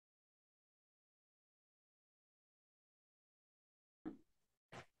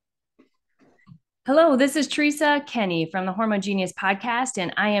Hello, this is Teresa Kenny from the Hormone Genius podcast,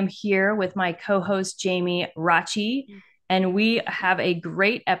 and I am here with my co host, Jamie Rachi. And we have a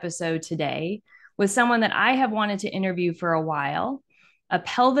great episode today with someone that I have wanted to interview for a while, a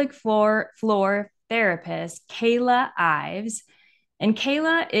pelvic floor therapist, Kayla Ives. And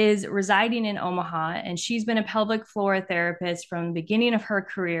Kayla is residing in Omaha, and she's been a pelvic floor therapist from the beginning of her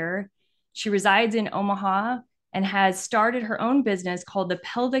career. She resides in Omaha and has started her own business called the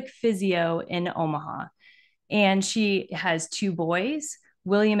Pelvic Physio in Omaha. And she has two boys,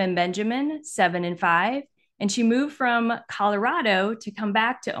 William and Benjamin, 7 and 5. And she moved from Colorado to come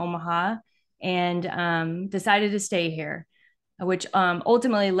back to Omaha and decided to stay here, which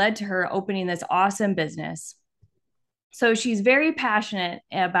ultimately led to her opening this awesome business. So she's very passionate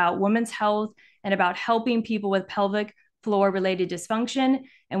about women's health and about helping people with pelvic floor related dysfunction.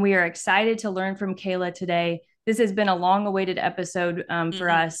 And we are excited to learn from Kayla today. This has been a long awaited episode for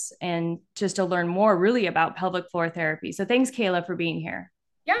hmm us and just to learn more really about pelvic floor therapy. So thanks, Kayla, for being here.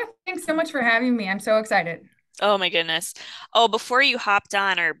 Yeah, thanks so much for having me. I'm so excited. Oh my goodness. Oh, before you hopped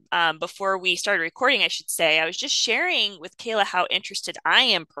on, or before we started recording, I should say, I was just sharing with Kayla how interested I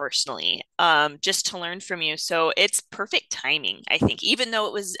am personally, just to learn from you. So it's perfect timing, I think. Even though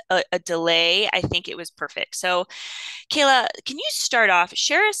it was a delay, I think it was perfect. So, Kayla, can you start off,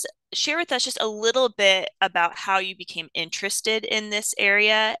 share with us just a little bit about how you became interested in this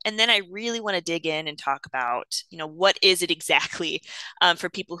area, and then I really want to dig in and talk about, what is it exactly, for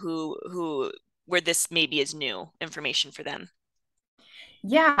people who where this maybe is new information for them.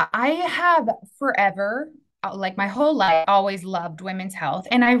 Yeah, I have forever, like my whole life, always loved women's health.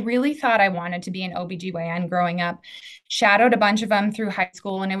 And I really thought I wanted to be an OBGYN growing up. Shadowed a bunch of them through high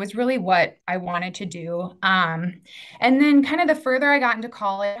school, and it was really what I wanted to do. And then kind of the further I got into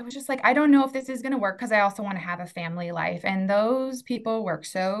college, I was just like, I don't know if this is going to work because I also want to have a family life. And those people work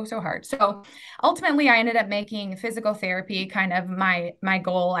so, so hard. So ultimately I ended up making physical therapy kind of my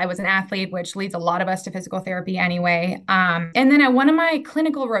goal. I was an athlete, which leads a lot of us to physical therapy anyway. And then at one of my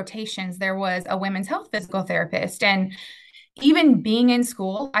clinical rotations, there was a women's health physical therapist. And even being in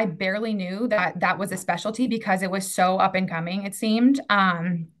school, I barely knew that that was a specialty because it was so up and coming, it seemed.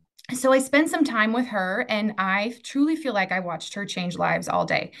 So I spent some time with her, and I truly feel like I watched her change lives all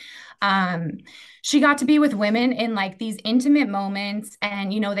day. Um, she got to be with women in like these intimate moments, and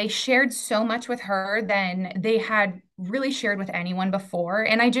they shared so much with her than they had really shared with anyone before.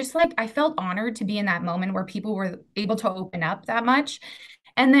 And I just like I felt honored to be in that moment where people were able to open up that much.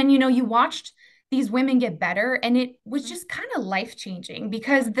 And then, you watched these women get better, and it was just kind of life changing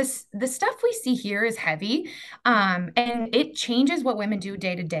because the stuff we see here is heavy, and it changes what women do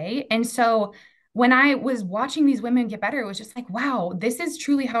day to day. And so when I was watching these women get better, it was just like, wow, this is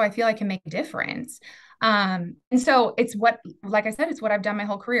truly how I feel I can make a difference. And so it's what, like I said, it's what I've done my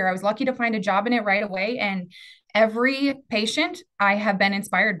whole career. I was lucky to find a job in it right away, and every patient I have been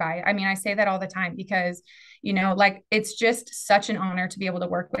inspired by. I mean, I say that all the time because like it's just such an honor to be able to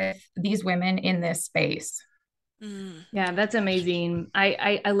work with these women in this space. Mm. Yeah, that's amazing.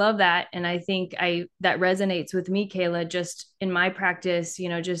 I love that. And I think I that resonates with me, Kayla, just in my practice,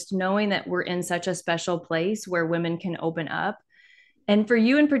 just knowing that we're in such a special place where women can open up. And for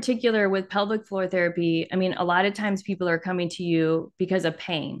you in particular with pelvic floor therapy, I mean, a lot of times people are coming to you because of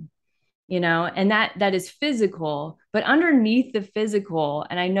pain, and that is physical, but underneath the physical,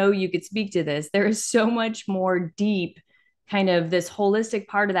 and I know you could speak to this, there is so much more deep kind of this holistic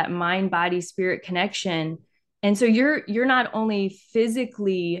part of that mind, body, spirit connection. And so you're not only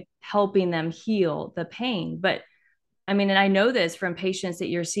physically helping them heal the pain, but I mean, and I know this from patients that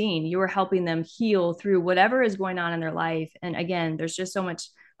you're seeing, you are helping them heal through whatever is going on in their life. And again, there's just so much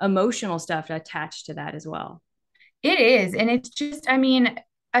emotional stuff attached to that as well. It is. And it's just, I mean,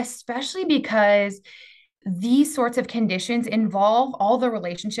 especially because these sorts of conditions involve all the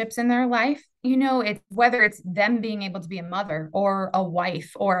relationships in their life. It's whether it's them being able to be a mother or a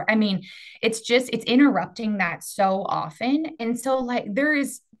wife, or I mean, it's interrupting that so often. And so, like, there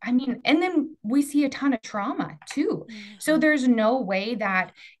is, I mean, and then we see a ton of trauma too. So Mhm. there's no way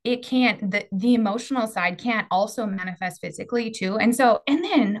that it can't, the emotional side can't also manifest physically too. And so, and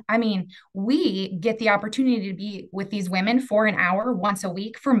then, I mean, we get the opportunity to be with these women for an hour once a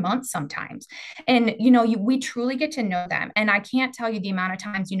week for months sometimes. And we truly get to know them. And I can't tell you the amount of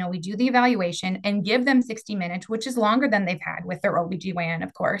times we do the evaluation and give them 60 minutes, which is longer than they've had with their OBGYN,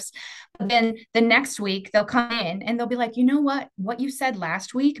 of course. But then the next week they'll come in and they'll be like, you know what you said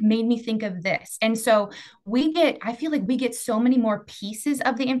last week made me think of this. And so I feel like we get so many more pieces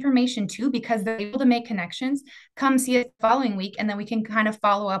of the information too, because they're able to make connections. Come see us the following week, and then we can kind of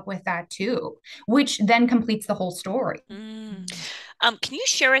follow up with that too, which then completes the whole story. Mm. Can you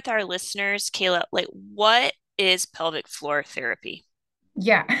share with our listeners, Kayla, like what is pelvic floor therapy?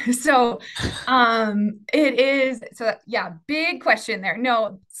 Yeah. So it is yeah, big question there.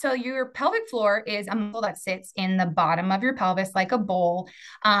 No, so your pelvic floor is a muscle that sits in the bottom of your pelvis like a bowl.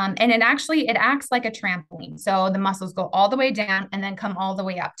 And it acts like a trampoline. So the muscles go all the way down and then come all the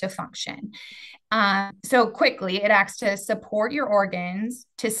way up to function. So quickly, it acts to support your organs,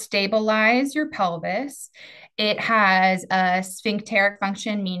 to stabilize your pelvis. It has a sphincteric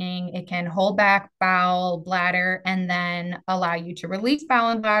function, meaning it can hold back bowel, bladder, and then allow you to release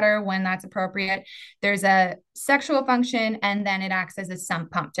bowel and bladder when that's appropriate. There's a sexual function, and then it acts as a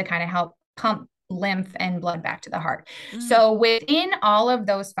sump pump to kind of help pump lymph and blood back to the heart. Mm. So within all of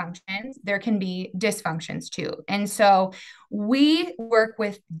those functions, there can be dysfunctions too. And so we work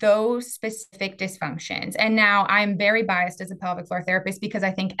with those specific dysfunctions. And now I'm very biased as a pelvic floor therapist because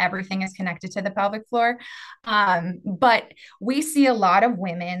I think everything is connected to the pelvic floor. But we see a lot of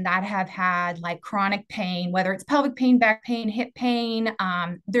women that have had like chronic pain, whether it's pelvic pain, back pain, hip pain.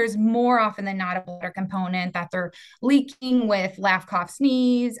 There's more often than not a bladder component that they're leaking with laugh, cough,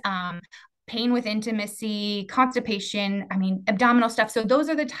 sneeze. Pain with intimacy, constipation, I mean, abdominal stuff. So, those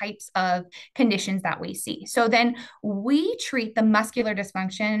are the types of conditions that we see. So, then we treat the muscular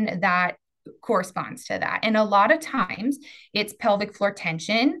dysfunction that corresponds to that. And a lot of times it's pelvic floor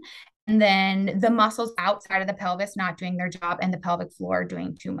tension and then the muscles outside of the pelvis not doing their job and the pelvic floor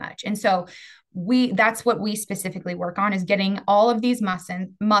doing too much. And so that's what we specifically work on is getting all of these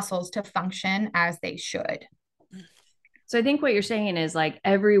muscles to function as they should. So I think what you're saying is like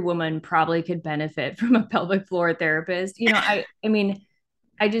every woman probably could benefit from a pelvic floor therapist. I mean,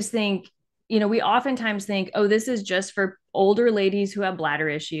 I just think, we oftentimes think, oh, this is just for older ladies who have bladder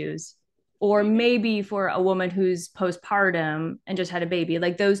issues, or maybe for a woman who's postpartum and just had a baby.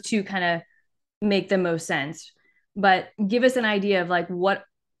 Like those two kind of make the most sense. But give us an idea of like what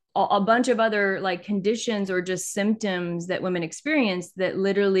a bunch of other like conditions or just symptoms that women experience that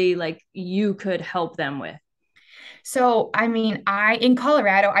literally like you could help them with. So, I mean, in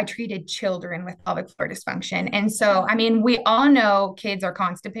Colorado, I treated children with pelvic floor dysfunction. And so, I mean, we all know kids are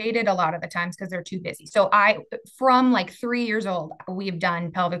constipated a lot of the times because they're too busy. So, from like 3 years old, we've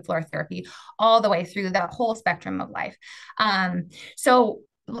done pelvic floor therapy all the way through the whole spectrum of life. So,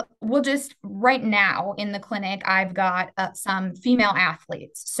 we'll just right now in the clinic, I've got some female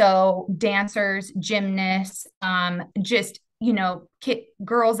athletes. So, dancers, gymnasts, just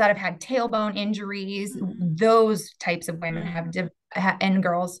girls that have had tailbone injuries, those types of women and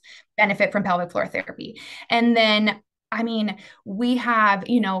girls benefit from pelvic floor therapy. And then, I mean, we have,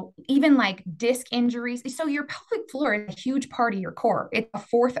 even like disc injuries. So your pelvic floor is a huge part of your core. It's a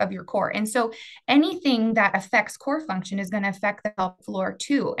fourth of your core. And so anything that affects core function is going to affect the pelvic floor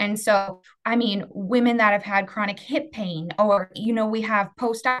too. And so, I mean, women that have had chronic hip pain, or, we have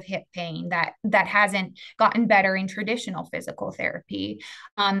post-op hip pain that hasn't gotten better in traditional physical therapy.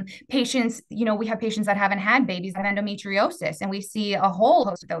 Patients, we have patients that haven't had babies that have endometriosis, and we see a whole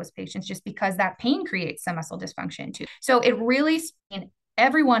host of those patients just because that pain creates some muscle dysfunction too. So it really,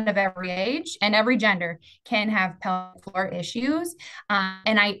 everyone of every age and every gender can have pelvic floor issues.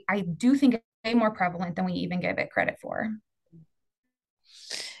 And I do think it's way more prevalent than we even give it credit for.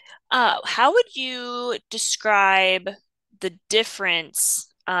 How would you describe the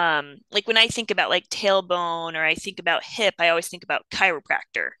difference? Like when I think about like tailbone or I think about hip, I always think about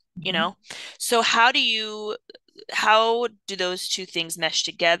chiropractor, you know? So how do those two things mesh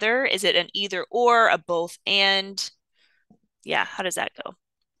together? Is it an either or, a both and? Yeah, how does that go?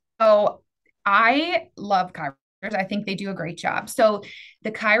 So I love chiropractors. I think they do a great job. So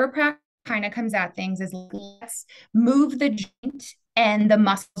the chiropractor kind of comes at things as let's move the joint and the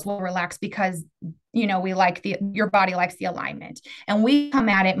muscles will relax because we like your body likes the alignment. And we come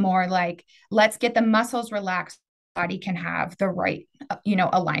at it more like let's get the muscles relaxed, body can have the right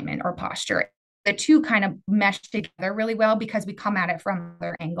alignment or posture. The two kind of mesh together really well because we come at it from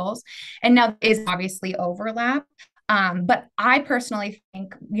other angles. And now there is obviously overlap. But I personally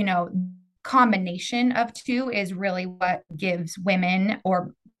think, combination of two is really what gives women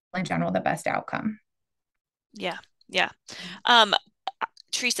or in general the best outcome. Yeah, yeah. Um,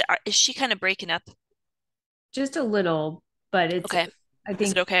 Teresa, is she kind of breaking up? Just a little, but Okay. I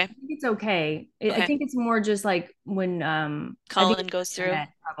Is it think okay? it's okay. I Okay. think it's more just like when I think Colin goes through.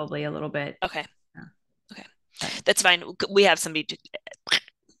 internet probably a little bit. Okay. Yeah. Okay. But, That's fine. We have somebody to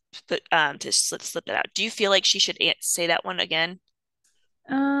slip that out. Do you feel like she should say that one again?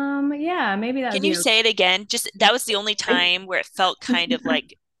 yeah, maybe that would Can be you say it again? Just that was the only okay. time where it felt kind of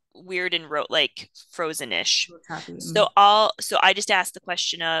like weird and wrote like frozen-ish. Choppy. So I just asked the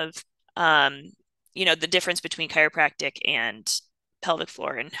question of the difference between chiropractic and pelvic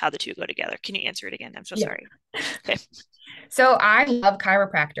floor and how the two go together. Can you answer it again? I'm so Yeah. sorry. Okay. So I love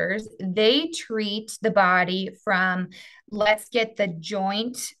chiropractors. They treat the body from let's get the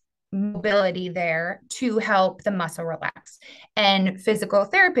joint mobility there to help the muscle relax. And physical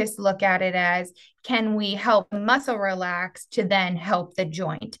therapists look at it as can we help the muscle relax to then help the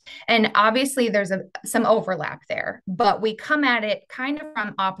joint? And obviously there's some overlap there, but we come at it kind of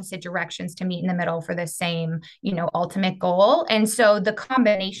from opposite directions to meet in the middle for the same, ultimate goal. And so the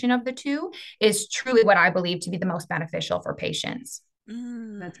combination of the two is truly what I believe to be the most beneficial for patients.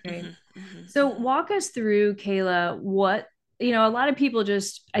 That's great. Mm-hmm. So walk us through, Kayla, what, a lot of people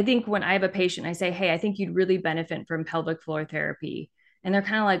just, I think when I have a patient, I say, hey, I think you'd really benefit from pelvic floor therapy. And they're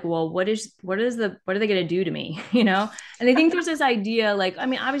kind of like, well, what are they going to do to me? And I think there's this idea, like, I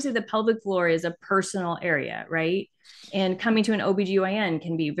mean, obviously the pelvic floor is a personal area, right? And coming to an OBGYN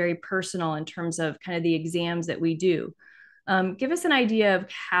can be very personal in terms of kind of the exams that we do. Give us an idea of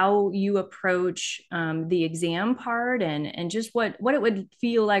how you approach the exam part and just what it would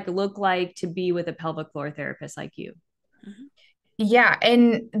feel like, look like to be with a pelvic floor therapist like you. Mm-hmm. Yeah,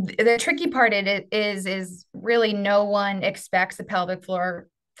 and the tricky part it is really no one expects a pelvic floor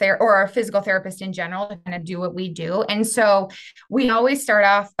or a physical therapist in general to kind of do what we do. And so we always start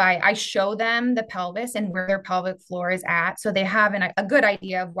off by I show them the pelvis and where their pelvic floor is at. So they have a good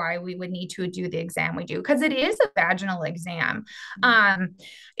idea of why we would need to do the exam we do, because it is a vaginal exam.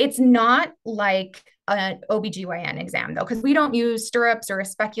 It's not like an OBGYN exam though, because we don't use stirrups or a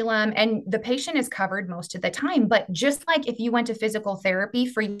speculum and the patient is covered most of the time. But just like if you went to physical therapy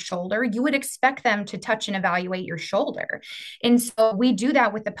for your shoulder, you would expect them to touch and evaluate your shoulder. And so we do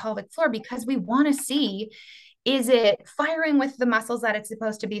that with the pelvic floor because we want to see, is it firing with the muscles that it's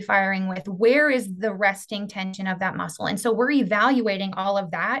supposed to be firing with? Where is the resting tension of that muscle? And so we're evaluating all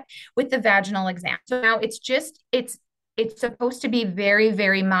of that with the vaginal exam. So now it's supposed to be very,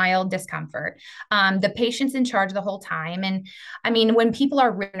 very mild discomfort. The patient's in charge the whole time. And I mean, when people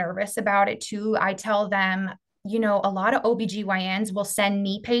are really nervous about it too, I tell them, a lot of OBGYNs will send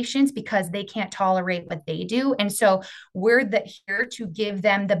me patients because they can't tolerate what they do. And so we're here to give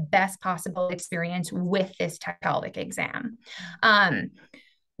them the best possible experience with this pelvic exam.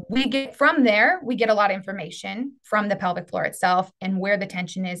 We get a lot of information from the pelvic floor itself and where the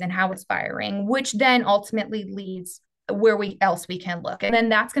tension is and how it's firing, which then ultimately leads where we can look. And then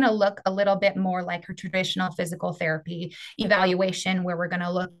that's going to look a little bit more like a traditional physical therapy evaluation, where we're going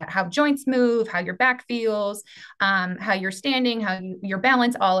to look at how joints move, how your back feels, how you're standing, your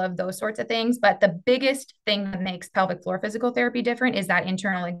balance, all of those sorts of things. But the biggest thing that makes pelvic floor physical therapy different is that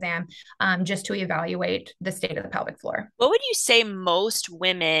internal exam, just to evaluate the state of the pelvic floor. What would you say most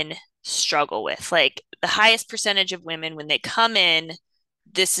women struggle with? Like the highest percentage of women when they come in,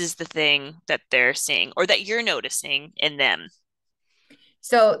 this is the thing that they're seeing or that you're noticing in them.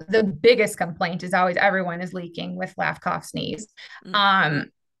 So the biggest complaint is always everyone is leaking with laugh, cough, sneeze. Mm-hmm.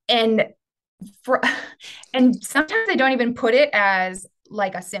 And for and sometimes they don't even put it as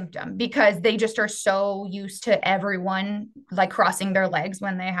like a symptom because they just are so used to everyone like crossing their legs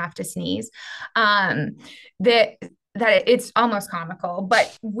when they have to sneeze. That it's almost comical,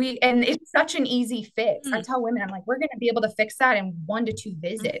 but and it's such an easy fix. I tell women, I'm like, we're going to be able to fix that in 1 to 2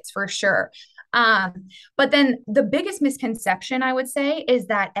 visits for sure. But then the biggest misconception I would say is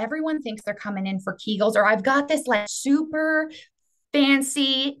that everyone thinks they're coming in for Kegels, or I've got this like super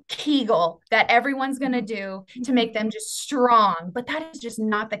fancy Kegel that everyone's going to do to make them just strong. But that is just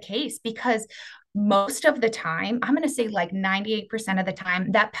not the case, because most of the time, I'm going to say like 98% of the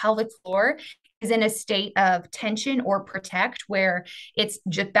time, that pelvic floor is in a state of tension or protect, where it's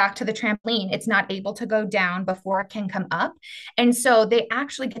just back to the trampoline. It's not able to go down before it can come up. And so they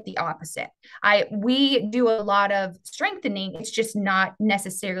actually get the opposite. We do a lot of strengthening. It's just not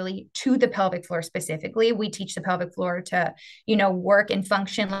necessarily to the pelvic floor specifically. We teach the pelvic floor to, work and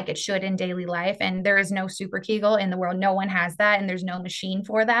function like it should in daily life. And there is no super Kegel in the world. No one has that. And there's no machine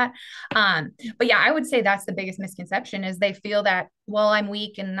for that. But yeah, I would say that's the biggest misconception, is they feel that, well, I'm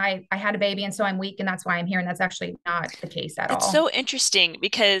weak and I had a baby and so I'm weak and that's why I'm here. And that's actually not the case at It's all. so interesting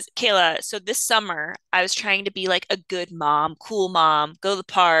because Kayla, so this summer I was trying to be like a good mom, cool mom, go to the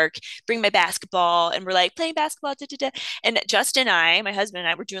park, bring my basketball, and we're like playing basketball. Da, da, da. And Justin and my husband and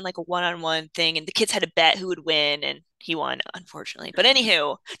I were doing like a one-on-one thing, and the kids had a bet who would win, and he won, unfortunately. But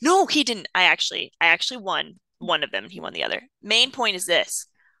anywho, no, he didn't. I actually won one of them. He won the other. Main point is this.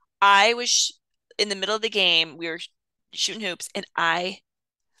 I was in the middle of the game. We were shooting hoops, and I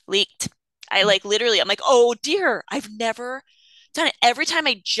leaked. I like literally, I'm like, oh dear, I've never done it. Every time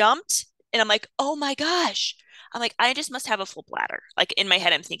I jumped, and I'm like, oh my gosh. I'm like, I just must have a full bladder. Like in my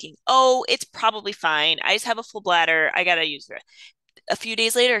head, I'm thinking, oh, it's probably fine. I just have a full bladder. I gotta use it. a few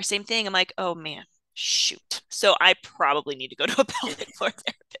days later, same thing. I'm like, oh man, shoot. So I probably need to go to a pelvic floor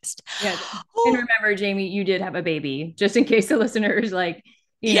therapist. Yeah. And Oh, remember, Jamie, you did have a baby, just in case the listeners like,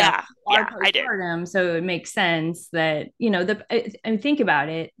 yeah, are yeah, I did. postpartum. So it makes sense that, and think about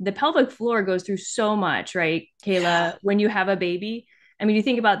it, the pelvic floor goes through so much, right, Yeah. Kayla, when you have a baby. I mean, you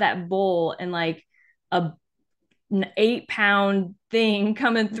think about that bowl and like a an 8 pound thing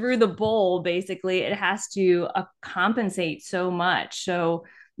coming through the bowl, basically, it has to compensate so much. So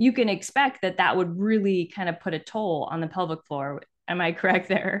you can expect that that would really kind of put a toll on the pelvic floor. Am I correct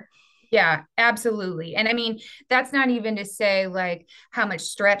there? Yeah, absolutely. And I mean, that's not even to say like how much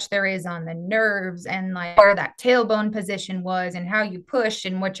stretch there is on the nerves and like where that tailbone position was and how you pushed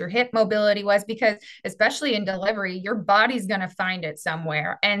and what your hip mobility was, because especially in delivery, your body's going to find it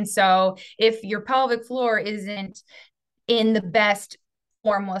somewhere. And so if your pelvic floor isn't in the best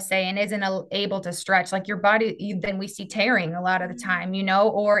form, we'll say, and isn't able to stretch like your body, then we see tearing a lot of the time,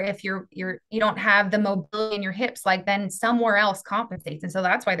 or if you don't have the mobility in your hips, like then somewhere else compensates. And so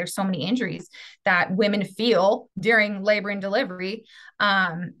that's why there's so many injuries that women feel during labor and delivery.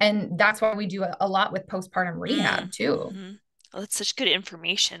 And that's why we do a lot with postpartum rehab too. Mm-hmm. Oh, that's such good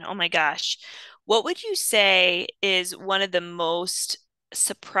information. Oh my gosh. What would you say is one of the most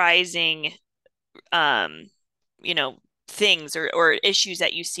surprising um, you know, things or issues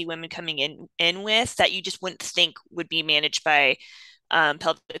that you see women coming in with that you just wouldn't think would be managed by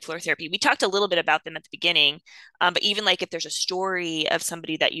pelvic floor therapy? We talked a little bit about them at the beginning, but even like if there's a story of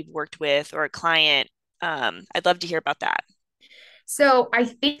somebody that you've worked with or a client, I'd love to hear about that. So I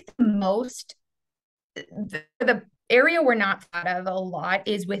think the area we're not thought of a lot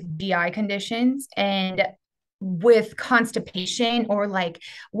is with GI conditions and with constipation, or like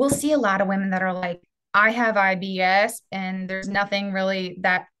we'll see a lot of women that are like, I have IBS and there's nothing really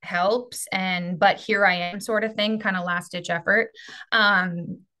that helps, and but here I am, sort of thing, kind of last ditch effort.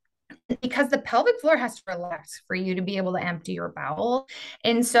 Um, because the pelvic floor has to relax for you to be able to empty your bowel.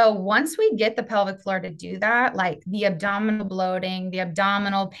 And so once we get the pelvic floor to do that, like the abdominal bloating, the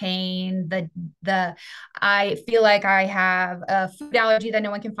abdominal pain, the I feel like I have a food allergy that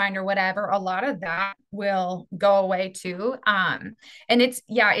no one can find or whatever, a lot of that will go away too. And it's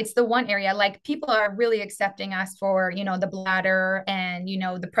the one area like people are really accepting us for, the bladder and,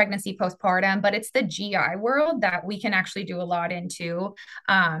 the pregnancy postpartum, but it's the GI world that we can actually do a lot into.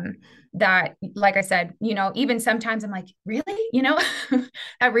 That, like I said, even sometimes I'm like, really,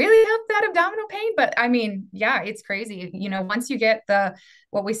 that really helped that abdominal pain. But I mean, yeah, it's crazy. Once you get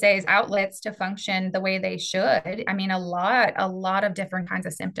what we say is outlets to function the way they should, I mean, a lot of different kinds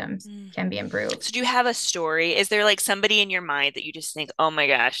of symptoms Mm. can be improved. So do you have a story? Is there like somebody in your mind that you just think, oh my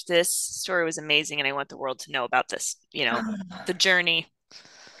gosh, this story was amazing and I want the world to know about this, the journey?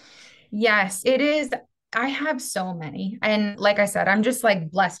 Yes, it is. I have so many. And like I said, I'm just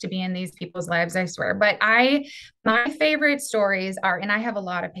like blessed to be in these people's lives, I swear. But my favorite stories are, and I have a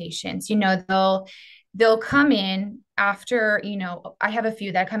lot of patients, they'll come in after, I have a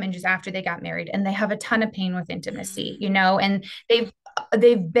few that come in just after they got married and they have a ton of pain with intimacy, Mm, and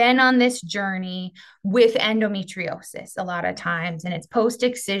they've been on this journey with endometriosis a lot of times, and it's post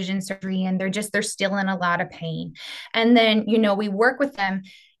excision surgery, and they're still in a lot of pain. And then, we work with them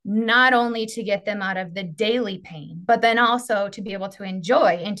not only to get them out of the daily pain, but then also to be able to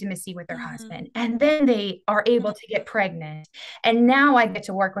enjoy intimacy with their mhm, husband. And then they are able to get pregnant. And now I get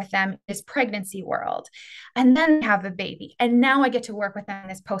to work with them in this pregnancy world. And then have a baby. And now I get to work with them in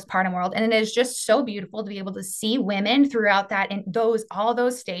this postpartum world. And it is just so beautiful to be able to see women throughout that and all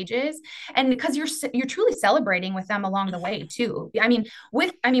those stages. And because you're truly celebrating with them along the way mhm. too.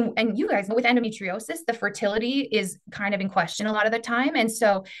 And you guys know with endometriosis, the fertility is kind of in question a lot of the time. And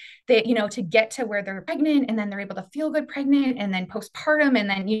so they, to get to where they're pregnant and then they're able to feel good pregnant and then postpartum and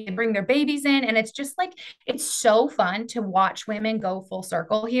then you bring their babies in. And it's just like, it's so fun to watch women go full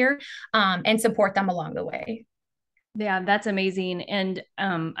circle here, and support them along the way. Yeah, that's amazing. And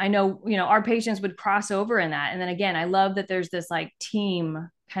I know, our patients would cross over in that. And then again, I love that there's this like team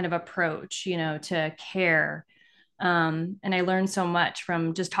kind of approach, to care. And I learned so much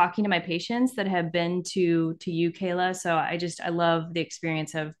from just talking to my patients that have been to you, Kayla. So I love the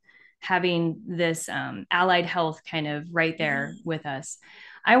experience of having this allied health kind of right there Mm, with us.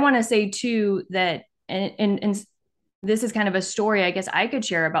 I want to say too that, and this is kind of a story I guess I could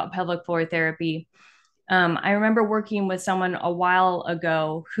share about pelvic floor therapy. I remember working with someone a while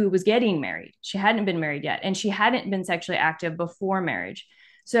ago who was getting married. She hadn't been married yet, and she hadn't been sexually active before marriage.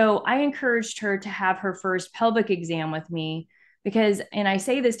 So I encouraged her to have her first pelvic exam with me because, and I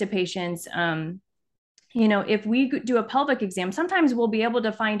say this to patients, if we do a pelvic exam, sometimes we'll be able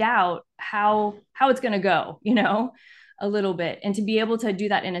to find out how it's going to go, a little bit, and to be able to do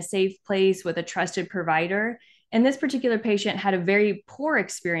that in a safe place with a trusted provider. And this particular patient had a very poor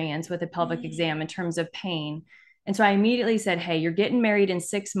experience with a pelvic exam in terms of pain. And so I immediately said, hey, you're getting married in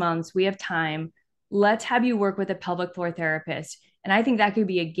 6 months. We have time. Let's have you work with a pelvic floor therapist. And I think that could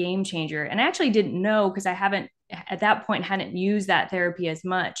be a game changer. And I actually didn't know, because I haven't at that point hadn't used that therapy as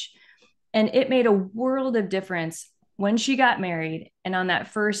much. And it made a world of difference when she got married and on that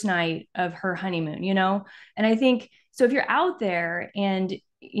first night of her honeymoon, you know? And I think so if you're out there and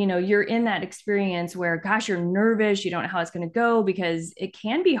you're in that experience where, gosh, you're nervous, you don't know how it's going to go, because it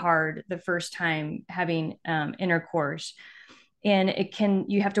can be hard the first time having intercourse, and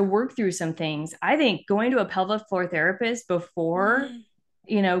you have to work through some things. I think going to a pelvic floor therapist before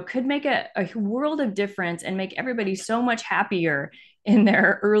could make a world of difference and make everybody so much happier in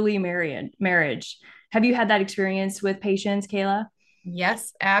their early marriage. Have you had that experience with patients, Kayla?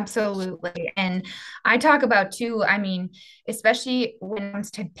 Yes, absolutely. And I talk about too, I mean, especially when it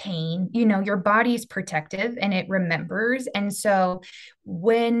comes to pain, your body's protective and it remembers. And so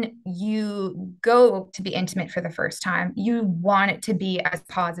when you go to be intimate for the first time, you want it to be as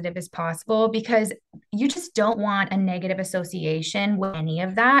positive as possible, because you just don't want a negative association with any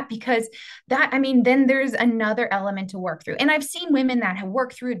of that, because then there's another element to work through. And I've seen women that have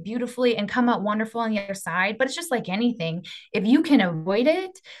worked through it beautifully and come out wonderful on the other side, but it's just like anything. If you can avoid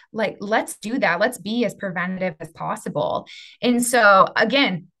it, like, let's do that. Let's be as preventative as possible. And so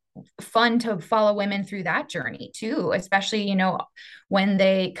again, fun to follow women through that journey too, especially when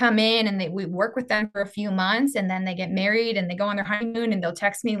they come in and we work with them for a few months, and then they get married and they go on their honeymoon and they'll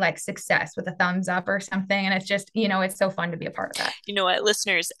text me like success with a thumbs up or something, and it's just it's so fun to be a part of that. You know what,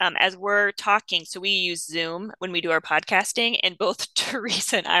 listeners, as we're talking, so we use Zoom when we do our podcasting, and both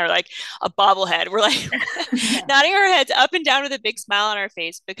Teresa and I are like a bobblehead. We're like nodding our heads up and down with a big smile on our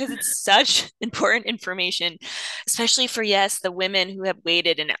face, because it's such important information, especially for, yes, the women who have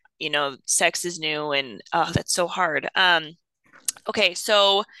waited and sex is new, and oh, that's so hard. Okay,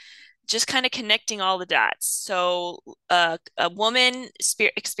 so just kind of connecting all the dots. So, a woman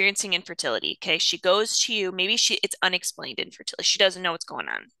experiencing infertility. Okay, she goes to you. Maybe it's unexplained infertility. She doesn't know what's going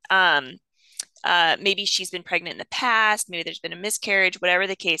on. Maybe she's been pregnant in the past. Maybe there's been a miscarriage. Whatever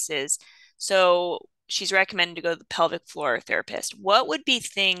the case is. So she's recommended to go to the pelvic floor therapist. What would be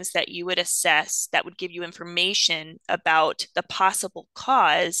things that you would assess that would give you information about the possible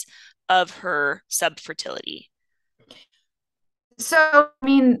cause of her subfertility? So,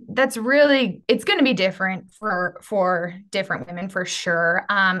 that's really, it's going to be different for different women for sure.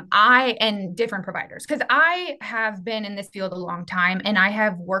 And different providers, because I have been in this field a long time and I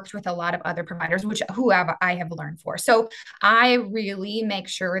have worked with a lot of other providers, I have learned for. So I really make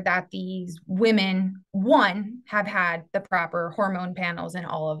sure that these women, one, have had the proper hormone panels and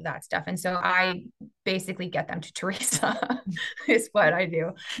all of that stuff. And so I basically get them to Teresa is what I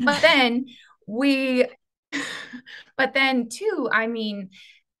do. But then we but then too,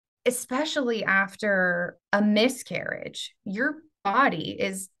 especially after a miscarriage, your body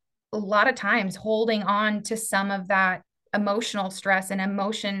is a lot of times holding on to some of that emotional stress and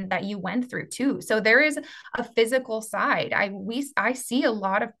emotion that you went through too. So there is a physical side. I see a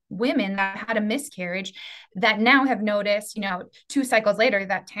lot of women that had a miscarriage that now have noticed, 2 cycles later,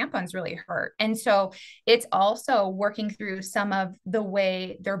 that tampons really hurt. And so it's also working through some of the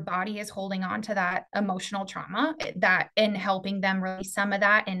way their body is holding on to that emotional trauma, that and helping them release some of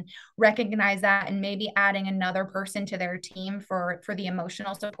that and recognize that, and maybe adding another person to their team for the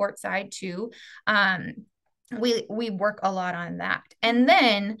emotional support side too. We work a lot on that. And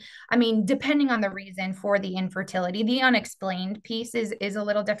then, depending on the reason for the infertility, the unexplained piece is a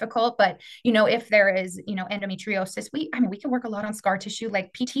little difficult, but if there is, endometriosis, we can work a lot on scar tissue.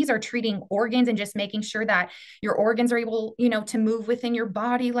 Like, PTs are treating organs and just making sure that your organs are able, to move within your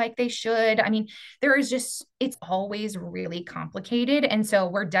body like they should. There is just, it's always really complicated. And so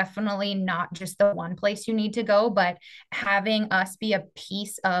we're definitely not just the one place you need to go, but having us be a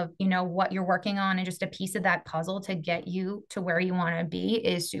piece of, what you're working on, and just a piece of that puzzle to get you to where you want to be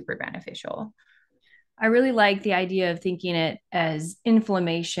is super beneficial. I really like the idea of thinking it as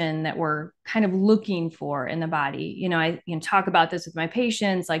inflammation that we're kind of looking for in the body. I talk about this with my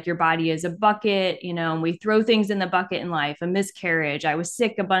patients, like, your body is a bucket, and we throw things in the bucket in life. A miscarriage, I was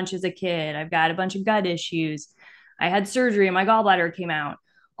sick a bunch as a kid, I've got a bunch of gut issues, I had surgery and my gallbladder came out.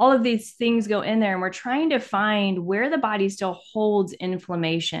 All of these things go in there, and we're trying to find where the body still holds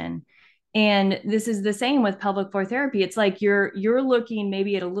inflammation. And this is the same with pelvic floor therapy. It's like you're looking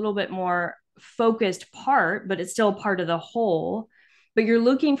maybe at a little bit more focused part, but it's still part of the whole. But you're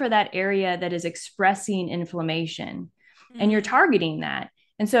looking for that area that is expressing inflammation, and you're targeting that.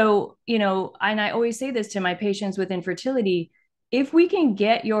 And so, and I always say this to my patients with infertility, if we can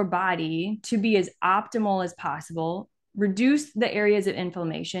get your body to be as optimal as possible, reduce the areas of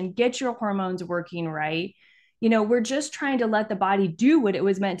inflammation, get your hormones working right, we're just trying to let the body do what it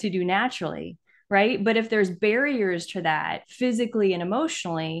was meant to do naturally, right? But if there's barriers to that physically and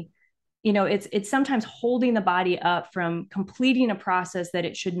emotionally, it's sometimes holding the body up from completing a process that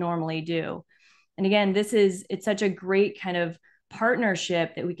it should normally do. And again, it's such a great kind of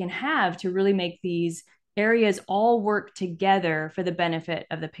partnership that we can have to really make these areas all work together for the benefit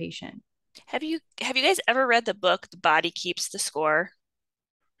of the patient. Have you guys ever read the book The Body Keeps the Score?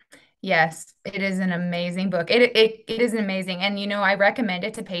 Yes, it is an amazing book. It is amazing. And I recommend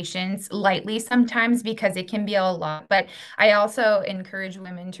it to patients lightly sometimes because it can be a lot. But I also encourage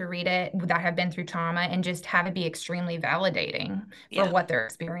women to read it that have been through trauma and just have it be extremely validating for Yeah, what they're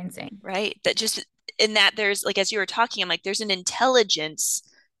experiencing. right. That just in that there's like as you were talking, I'm like there's an intelligence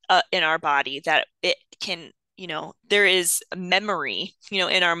in our body that it can, there is a memory,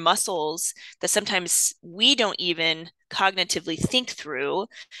 in our muscles that sometimes we don't even cognitively think through.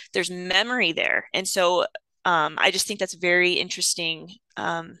 There's memory there. And so I just think that's very interesting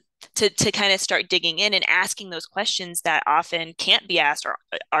to kind of start digging in and asking those questions that often can't be asked or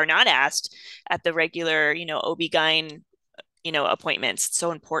are not asked at the regular, OB-GYN, appointments. It's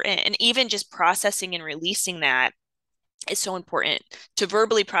so important. And even just processing and releasing that is so important to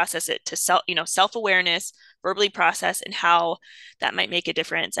verbally process it, to self-awareness, verbally process, and how that might make a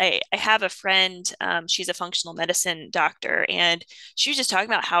difference. I have a friend, she's a functional medicine doctor, and she was just talking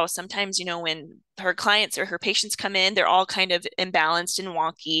about how sometimes, when her clients or her patients come in, they're all kind of imbalanced and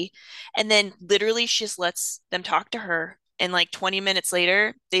wonky. And then literally she just lets them talk to her. And like 20 minutes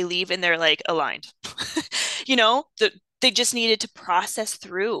later, they leave and they're like aligned. They just needed to process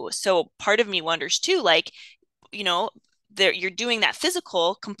through. So part of me wonders too, like, you know, you're doing that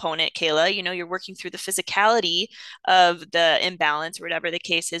physical component, Kayla, you're working through the physicality of the imbalance or whatever the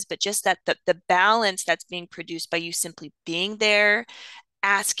case is, but just that the balance that's being produced by you simply being there,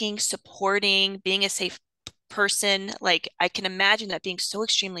 asking, supporting, being a safe person. Like I can imagine that being so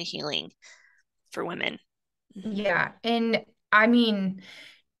extremely healing for women. Mm-hmm. Yeah. And I mean,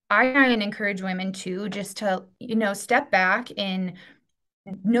 I try and encourage women too, just to, step back and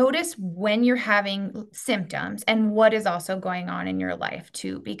notice when you're having symptoms and what is also going on in your life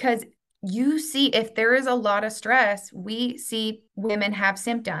too, because you see if there is a lot of stress, we see women have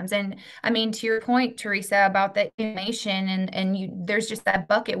symptoms. And I mean, to your point, Teresa, about the inflammation and there's just that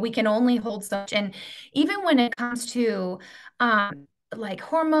bucket. We can only hold so much. And even when it comes to like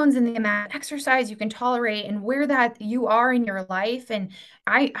hormones and the amount of exercise you can tolerate and where that you are in your life. And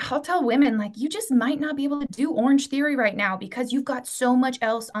I'll tell women, like, you just might not be able to do Orange Theory right now because you've got so much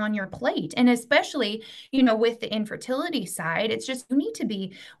else on your plate. And especially, with the infertility side, it's just we need to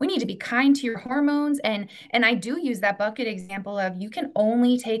be kind to your hormones. And I do use that bucket example of you can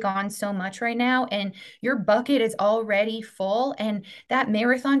only take on so much right now, and your bucket is already full. And that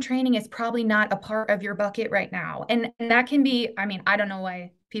marathon training is probably not a part of your bucket right now. And that can be, I mean, I don't know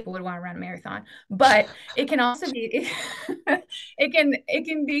why people would want to run a marathon, but it can also be it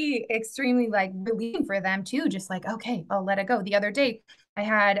can be extremely like relieving for them too, just like, okay, I'll let it go. The other day I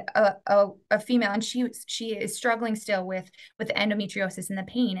had a female, and she is struggling still with the endometriosis and the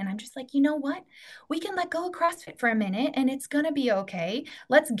pain, and I'm just like, you know what, we can let go of CrossFit for a minute and it's gonna be okay.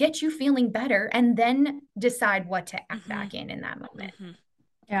 Let's get you feeling better and then decide what to add Mm-hmm. back in that moment. Mm-hmm.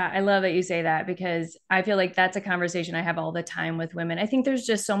 Yeah, I love that you say that because I feel like that's a conversation I have all the time with women. I think there's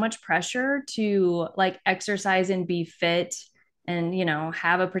just so much pressure to like exercise and be fit and,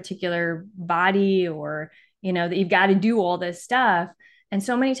 have a particular body or, that you've got to do all this stuff. And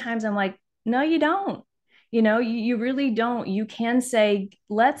so many times I'm like, no, you don't. You really don't. You can say,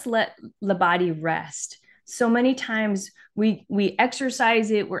 let's let the body rest. So many times we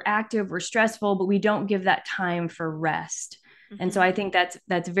exercise it, we're active, we're stressful, but we don't give that time for rest. And so Mm-hmm. I think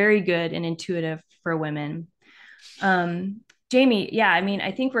that's very good and intuitive for women. Jamie, yeah, I mean,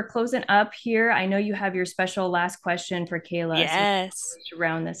 I think we're closing up here. I know you have your special last question for Kayla, so Yes. we should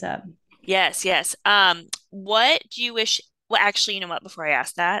round this up. Yes, yes. What do you wish? Well, actually, you know what? Before I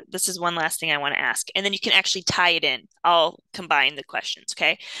ask that, this is one last thing I want to ask, and then you can actually tie it in. I'll combine the questions,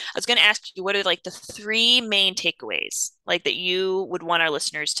 okay? I was going to ask you, what are like the three main takeaways, like that you would want our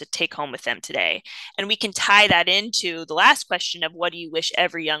listeners to take home with them today? And we can tie that into the last question of what do you wish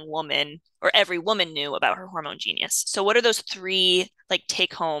every young woman or every woman knew about her hormone genius? So, what are those three like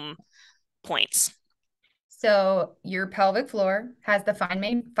take home points? So your pelvic floor has the five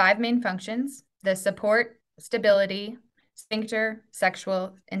main functions: the support, stability, sphincter,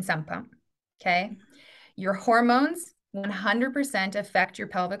 sexual, and sump pump. Okay. Your hormones 100% affect your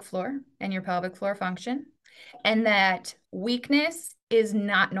pelvic floor and your pelvic floor function, and that weakness is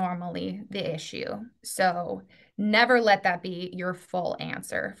not normally the issue. So never let that be your full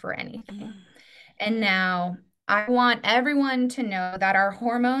answer for anything. And now I want everyone to know that our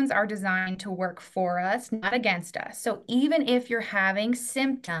hormones are designed to work for us, not against us. So even if you're having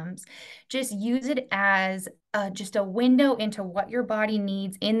symptoms, just use it as just a window into what your body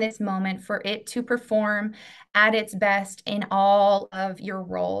needs in this moment for it to perform at its best in all of your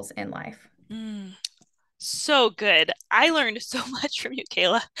roles in life. So good. I learned so much from you,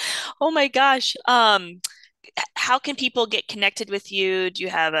 Kayla. Oh my gosh. How can people get connected with you? Do you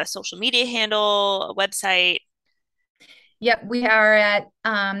have a social media handle, a website? Yep, we are at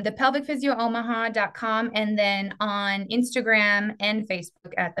thepelvicphysio.omaha.com and then on Instagram and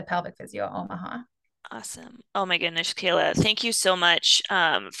Facebook at the Pelvic Physio Omaha. Awesome. Oh my goodness, Kayla. Thank you so much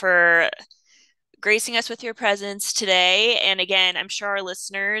for gracing us with your presence today. And again, I'm sure our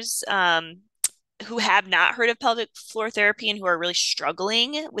listeners who have not heard of pelvic floor therapy and who are really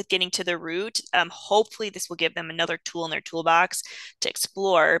struggling with getting to the root, hopefully this will give them another tool in their toolbox to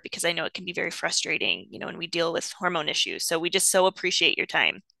explore, because I know it can be very frustrating, when we deal with hormone issues. So we just so appreciate your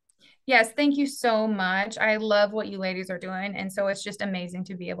time. Yes, thank you so much. I love what you ladies are doing. And so it's just amazing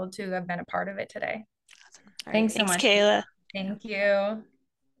to be able to have been a part of it today. All right. Thanks so Thanks, much. Kayla. Thank you.